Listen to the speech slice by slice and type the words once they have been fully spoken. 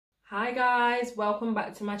Hi guys, welcome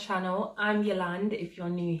back to my channel. I'm Yolande if you're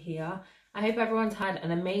new here. I hope everyone's had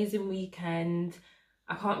an amazing weekend.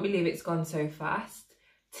 I can't believe it's gone so fast.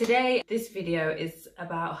 Today, this video is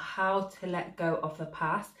about how to let go of the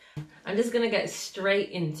past. I'm just going to get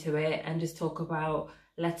straight into it and just talk about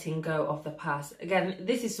letting go of the past. Again,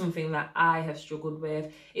 this is something that I have struggled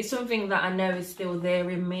with. It's something that I know is still there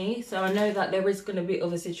in me. So I know that there is going to be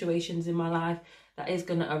other situations in my life that is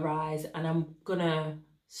going to arise, and I'm going to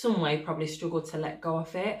some way probably struggle to let go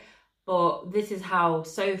of it. But this is how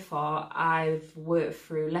so far I've worked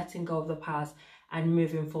through letting go of the past and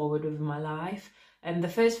moving forward with my life. And the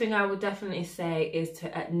first thing I would definitely say is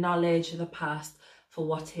to acknowledge the past for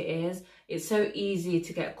what it is. It's so easy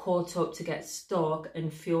to get caught up, to get stuck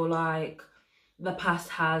and feel like the past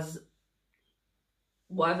has,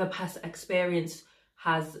 whatever past experience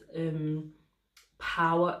has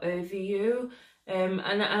power over you. And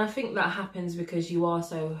I think that happens because you are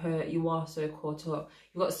so hurt, you are so caught up.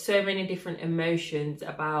 You've got so many different emotions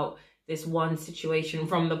about this one situation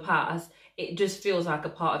from the past. It just feels like a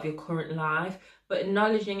part of your current life. But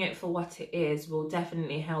acknowledging it for what it is will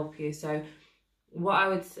definitely help you. So what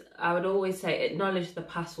I would always say, acknowledge the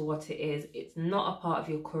past for what it is. It's not a part of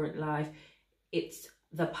your current life. It's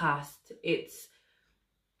the past.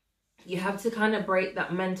 You have to kind of break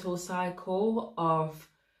that mental cycle of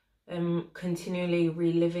continually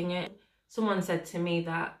reliving it. Someone said to me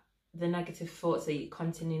that the negative thoughts that you're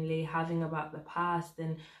continually having about the past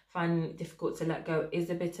and finding it difficult to let go is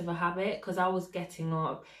a bit of a habit, because I was getting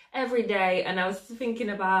up every day and I was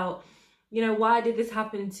thinking about, you know, why did this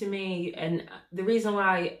happen to me? And the reason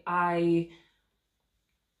why I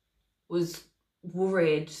was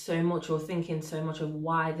worried so much or thinking so much of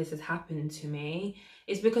why this has happened to me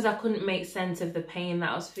is because I couldn't make sense of the pain that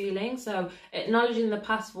I was feeling. So acknowledging the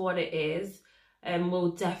past for what it is will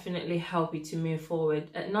definitely help you to move forward.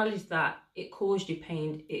 Acknowledge that it caused you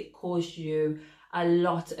pain, it caused you a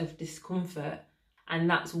lot of discomfort, and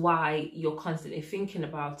that's why you're constantly thinking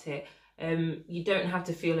about it. You don't have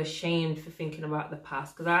to feel ashamed for thinking about the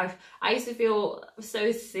past, because I used to feel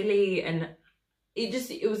so silly, and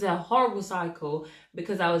it was a horrible cycle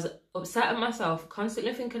because I was upset at myself,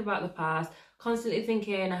 constantly thinking about the past, constantly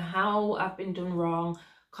thinking how I've been done wrong,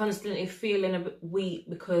 constantly feeling a bit weak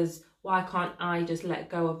because why can't I just let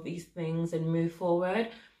go of these things and move forward?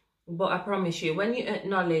 But I promise you, when you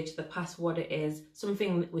acknowledge the past, what it is,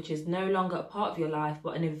 something which is no longer a part of your life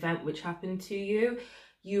but an event which happened to you,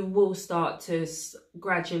 you will start to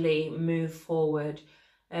gradually move forward.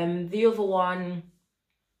 The other one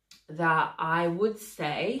that I would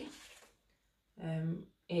say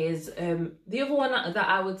is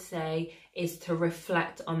to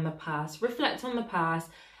reflect on the past. Reflect on the past,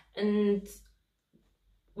 and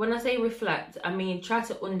when I say reflect, I mean try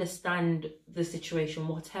to understand the situation,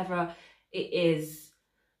 whatever it is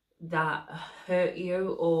that hurt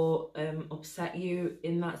you or upset you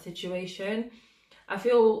in that situation. I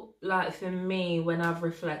feel like for me, when I've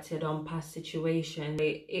reflected on past situations,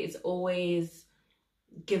 it's always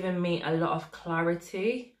given me a lot of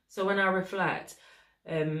clarity. So when I reflect,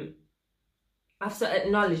 after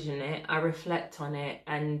acknowledging it, I reflect on it,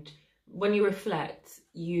 and when you reflect,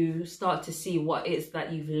 you start to see what it is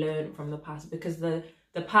that you've learned from the past, because the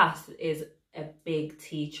past is a big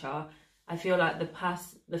teacher. I feel like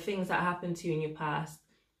the things that happened to you in your past,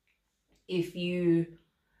 the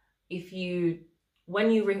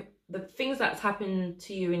things that's happened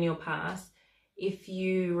to you in your past, if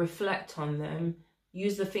you reflect on them,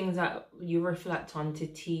 use the things that you reflect on to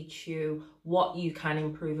teach you what you can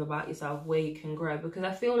improve about yourself, where you can grow. Because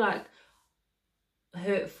I feel like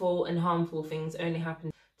hurtful and harmful things only happen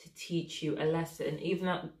to teach you a lesson,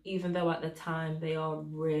 even though at the time they are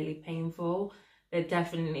really painful. They're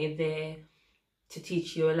definitely there to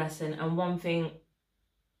teach you a lesson. And one thing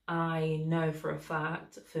I know for a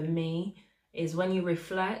fact, for me, is when you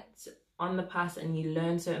reflect on the past and you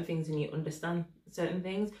learn certain things and you understand certain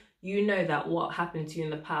things, you know that what happened to you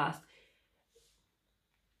in the past,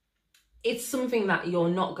 it's something that you're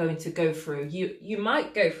not going to go through. You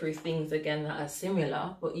might go through things again that are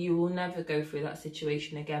similar, but you will never go through that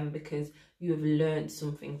situation again because you have learned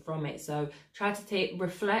something from it. So try to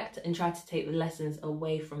reflect and try to take the lessons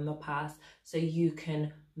away from the past so you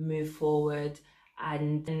can move forward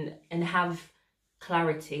and have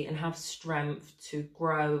clarity and have strength to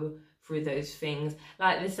grow through those things.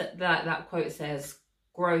 Like that quote says,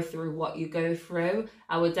 grow through what you go through.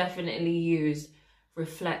 I would definitely use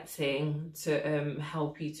reflecting to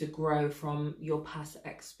help you to grow from your past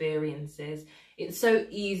experiences. It's so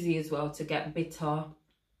easy as well to get bitter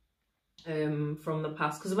from the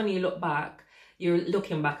past, because when you look back, you're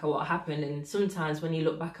looking back at what happened, and sometimes when you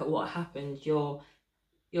look back at what happened, you're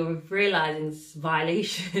realizing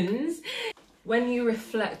violations. When you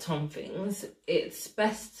reflect on things, it's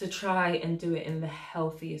best to try and do it in the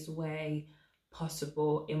healthiest way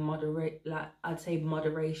possible, in I'd say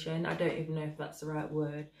moderation. I don't even know if that's the right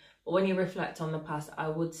word, but when you reflect on the past, I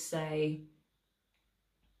would say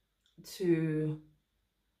to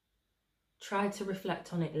try to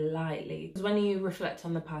reflect on it lightly. Because when you reflect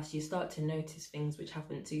on the past, you start to notice things which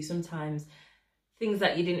happened to you, sometimes things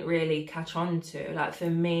that you didn't really catch on to. Like for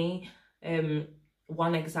me,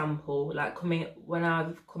 one example, like when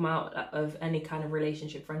I've come out of any kind of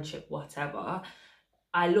relationship, friendship, whatever,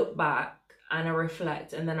 I look back and I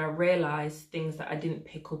reflect, and then I realize things that I didn't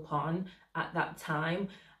pick up on at that time.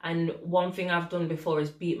 And one thing I've done before is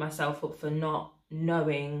beat myself up for not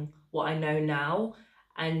knowing what I know now.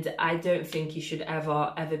 And I don't think you should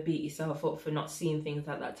ever beat yourself up for not seeing things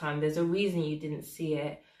at that time. There's a reason you didn't see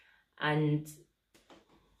it. And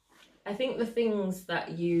I think the things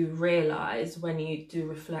that you realize when you do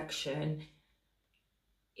reflection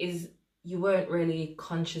is you weren't really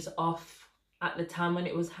conscious of at the time when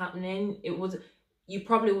it was happening. You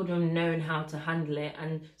probably would have known how to handle it,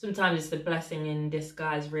 and sometimes it's the blessing in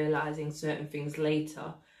disguise, realizing certain things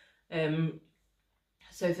later.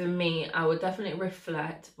 So for me, I would definitely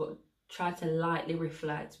reflect, but try to lightly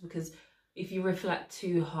reflect, because if you reflect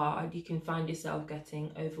too hard, you can find yourself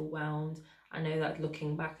getting overwhelmed. I know that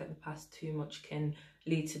looking back at the past too much can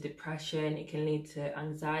lead to depression, it can lead to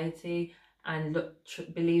anxiety. And look,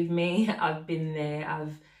 believe me, I've been there.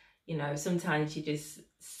 You know, sometimes you just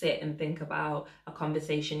sit and think about a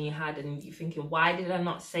conversation you had and you're thinking, why did I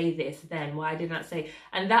not say this then? Why didn't I say?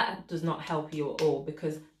 And that does not help you at all,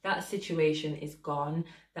 because that situation is gone.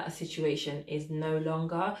 That situation is no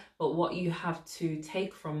longer. But what you have to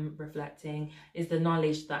take from reflecting is the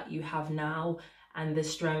knowledge that you have now and the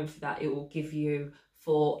strength that it will give you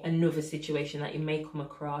for another situation that you may come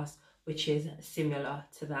across, which is similar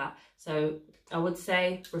to that. So I would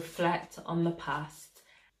say reflect on the past.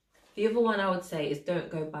 The other one I would say is don't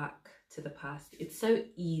go back to the past. It's so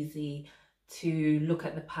easy to look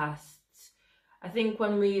at the past. I think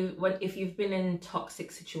if you've been in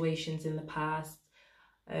toxic situations in the past,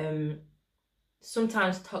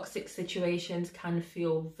 sometimes toxic situations can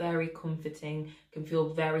feel very comforting, can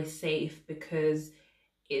feel very safe, because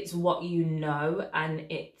it's what you know, and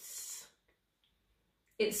it's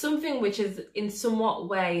something which is in somewhat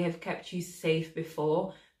way have kept you safe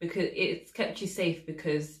before, because it's kept you safe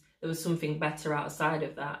because there was something better outside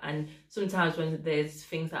of that. And sometimes when there's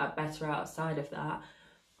things that are better outside of that,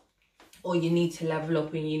 or you need to level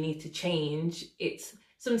up and you need to change, it's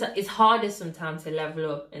harder sometimes to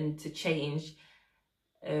level up and to change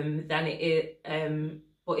than it is,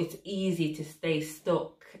 but it's easy to stay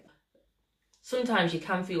stuck. Sometimes you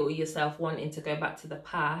can feel yourself wanting to go back to the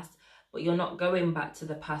past, but you're not going back to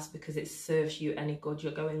the past because it serves you any good.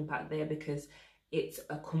 You're going back there because it's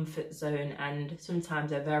a comfort zone, and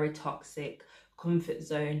sometimes a very toxic comfort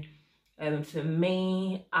zone. For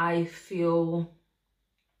me, I feel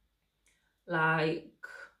like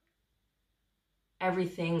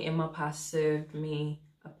everything in my past served me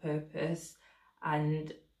a purpose,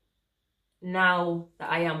 and now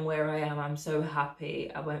that I am where I am, I'm so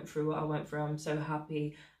happy I went through what I went through. I'm so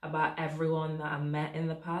happy about everyone that I met in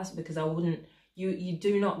the past, because you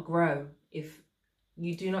do not grow if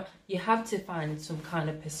you have to find some kind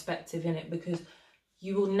of perspective in it, because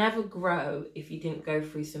you will never grow if you didn't go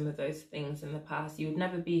through some of those things in the past. You would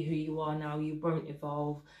never be who you are now. You won't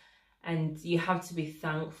evolve, and you have to be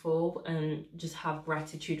thankful and just have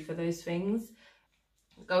gratitude for those things.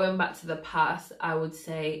 Going back to the past, I would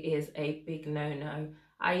say, is a big no-no.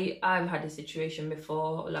 I've had a situation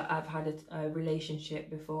before, like I've had a relationship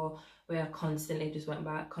before where I constantly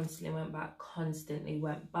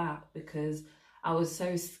went back because I was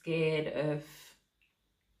so scared of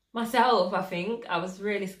myself. I think I was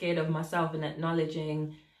really scared of myself and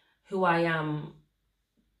acknowledging who I am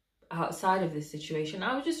outside of this situation.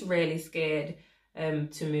 I was just really scared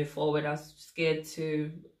to move forward. I was scared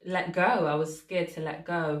to let go. I was scared to let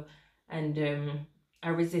go, and I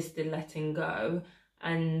resisted letting go.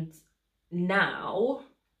 And now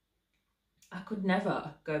I could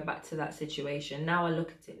never go back to that situation. Now I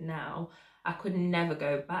look at it now, I could never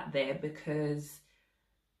go back there, because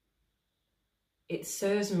it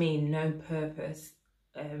serves me no purpose.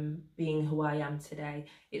 Being who I am today,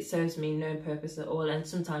 it serves me no purpose at all. And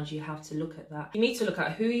sometimes you have to look at that. You need to look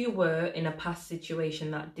at who you were in a past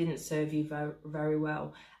situation that didn't serve you very, very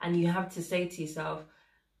well, and you have to say to yourself,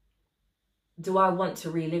 do I want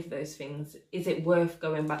to relive those things? Is it worth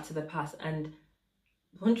going back to the past? And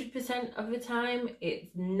 100% of the time, it's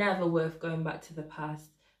never worth going back to the past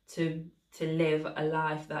to live a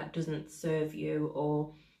life that doesn't serve you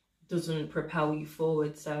or doesn't propel you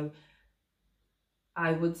forward. So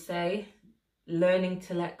I would say learning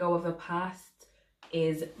to let go of the past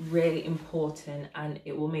is really important, and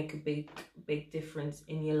it will make a big difference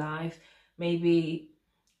in your life. Maybe,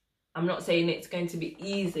 I'm not saying it's going to be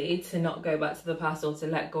easy to not go back to the past or to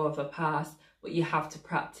let go of the past, but you have to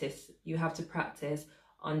practice. You have to practice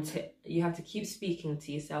until you have to keep speaking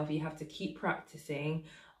to yourself. You have to keep practicing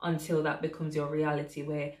until that becomes your reality,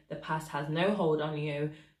 where the past has no hold on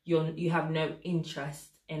you. You have no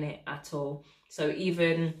interest in it at all. So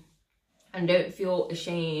and don't feel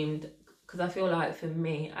ashamed, because I feel like for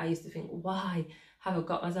me, I used to think, why have I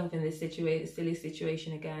got myself in this silly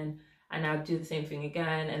situation again? And I'd do the same thing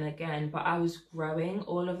again and again. But I was growing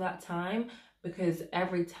all of that time, because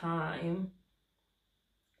every time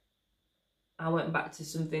I went back to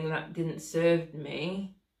something that didn't serve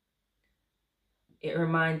me, it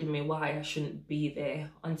reminded me why I shouldn't be there,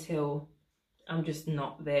 until I'm just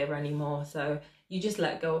not there anymore. So you just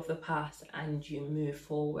let go of the past and you move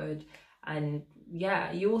forward. And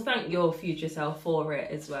yeah, you will thank your future self for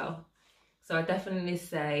it as well. So I definitely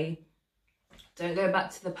say, don't go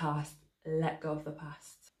back to the past, let go of the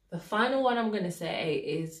past. The final one I'm going to say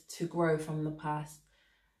is to grow from the past.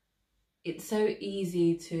 It's so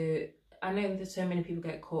easy to, I know that so many people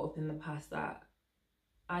get caught up in the past that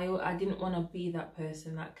I didn't want to be that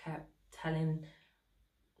person that kept telling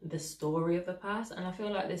the story of the past. And I feel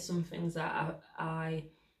like there's some things that I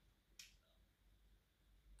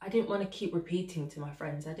didn't want to keep repeating to my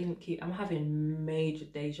friends. I'm having major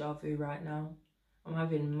deja vu right now. I'm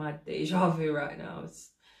having mad deja vu right now.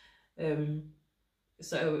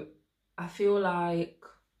 So I feel like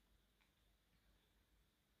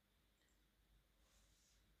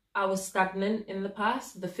I was stagnant in the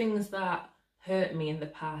past. The things that hurt me in the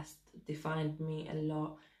past defined me a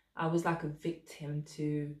lot. I was like a victim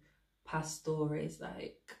to past stories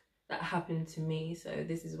that happened to me. So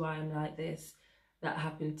this is why I'm like this. That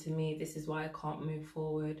happened to me. This is why I can't move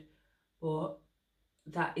forward. But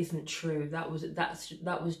that isn't true. That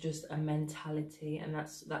was just a mentality, and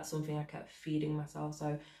that's something I kept feeding myself. So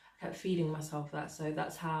I kept feeding myself that. So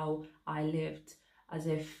that's how I lived, as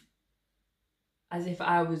if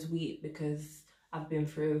I was weak because I've been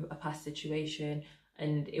through a past situation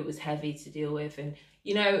and it was heavy to deal with. And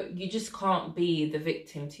you know, you just can't be the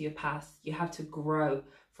victim to your past. You have to grow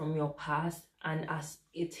from your past, and as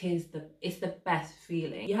it's the best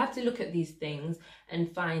feeling. You have to look at these things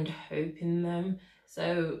and find hope in them.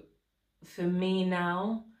 So for me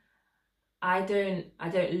now, I don't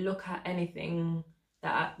look at anything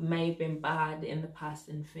that may have been bad in the past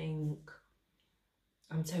and think,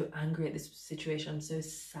 I'm so angry at this situation, I'm so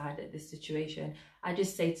sad at this situation. I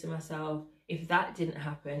just say to myself, if that didn't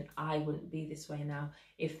happen, I wouldn't be this way now.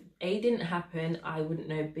 If A didn't happen, I wouldn't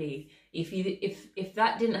know B. If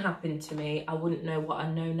that didn't happen to me, I wouldn't know what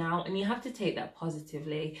I know now. And you have to take that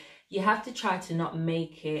positively. You have to try to not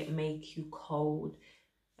make it make you cold,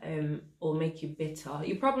 or make you bitter.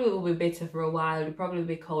 You probably will be bitter for a while, you'll probably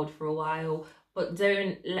be cold for a while, but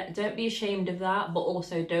don't be ashamed of that, but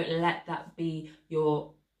also don't let that be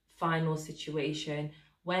your final situation.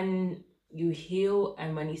 When you heal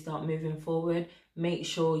and when you start moving forward, make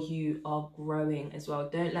sure you are growing as well.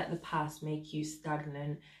 Don't let the past make you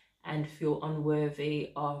stagnant and feel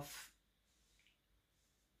unworthy of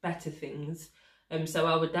better things. So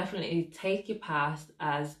I would definitely take your past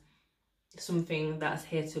as something that's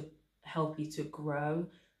here to help you to grow.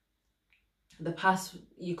 The past,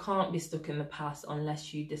 you can't be stuck in the past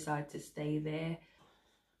unless you decide to stay there.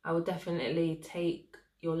 I would definitely take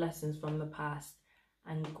your lessons from the past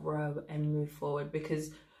and grow and move forward, because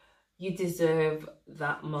you deserve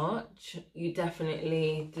that much. You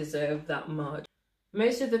definitely deserve that much.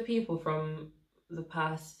 Most of the people from the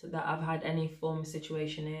past that I've had any form of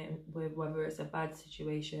situation in, whether it's a bad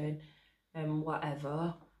situation and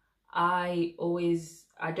whatever, I'm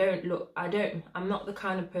not the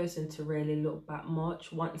kind of person to really look back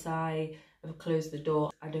much. Once I have closed the door,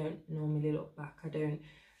 I don't normally look back. I don't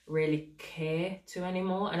really care to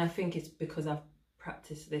anymore. And I think it's because I've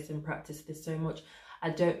practiced this so much. I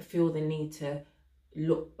don't feel the need to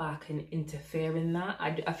look back and interfere in that.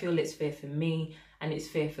 I feel it's fair for me and it's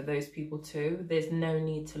fair for those people too. There's no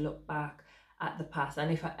need to look back at the past.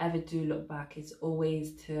 And if I ever do look back, it's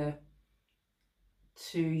always to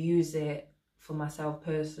use it for myself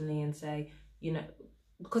personally and say, you know,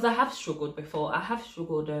 because I have struggled before. I have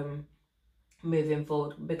struggled moving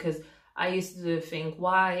forward, because I used to think,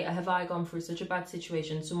 why have I gone through such a bad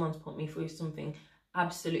situation? Someone's put me through something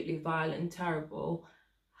absolutely violent and terrible,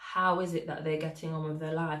 how is it that they're getting on with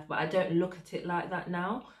their life? But I don't look at it like that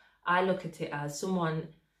now. I look at it as someone's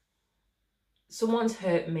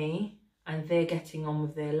hurt me and they're getting on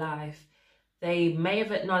with their life. They may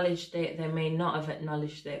have acknowledged it, they may not have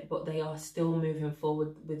acknowledged it, but they are still moving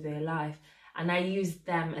forward with their life. And I use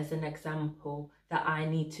them as an example that I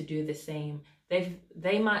need to do the same.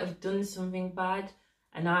 They might have done something bad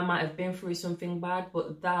and I might have been through something bad,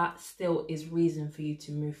 but that still is reason for you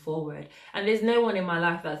to move forward. And there's no one in my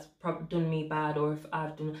life that's done me bad, or if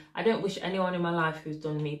I don't wish anyone in my life who's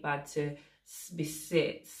done me bad to be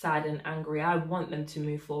sad and angry. I want them to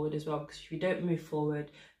move forward as well, because if you don't move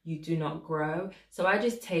forward, you do not grow. So I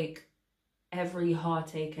just take every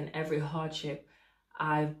heartache and every hardship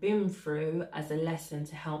I've been through as a lesson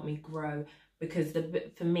to help me grow, because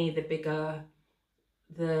for me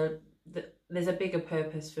there's a bigger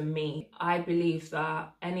purpose for me. I believe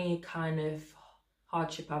that any kind of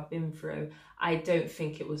hardship I've been through, I don't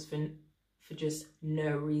think it was for just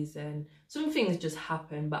no reason. Some things just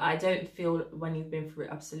happen, but I don't feel when you've been through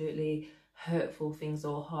absolutely hurtful things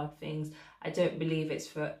or hard things, I don't believe it's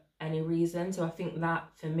for any reason. So I think that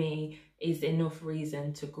for me is enough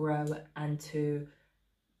reason to grow and to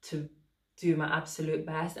do my absolute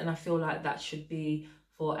best. And I feel like that should be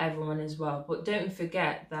for everyone as well. But don't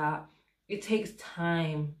forget that it takes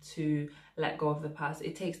time to let go of the past.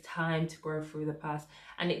 It takes time to grow through the past,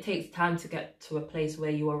 and it takes time to get to a place where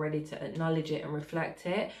you are ready to acknowledge it and reflect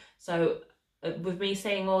it. So with me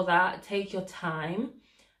saying all that, take your time.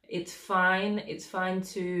 It's fine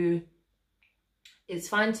to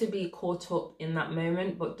be caught up in that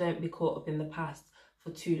moment, but don't be caught up in the past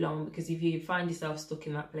for too long, because if you find yourself stuck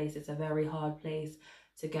in that place, it's a very hard place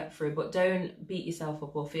to get through. But don't beat yourself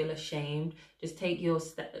up or feel ashamed. Just take your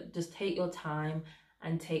time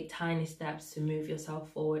and take tiny steps to move yourself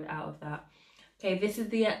forward out of that. Okay, this is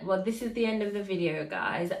the end of the video,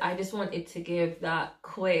 guys. I just wanted to give those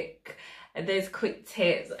quick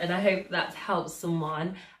tips, and I hope that helps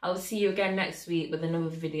someone. I'll see you again next week with another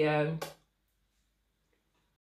video.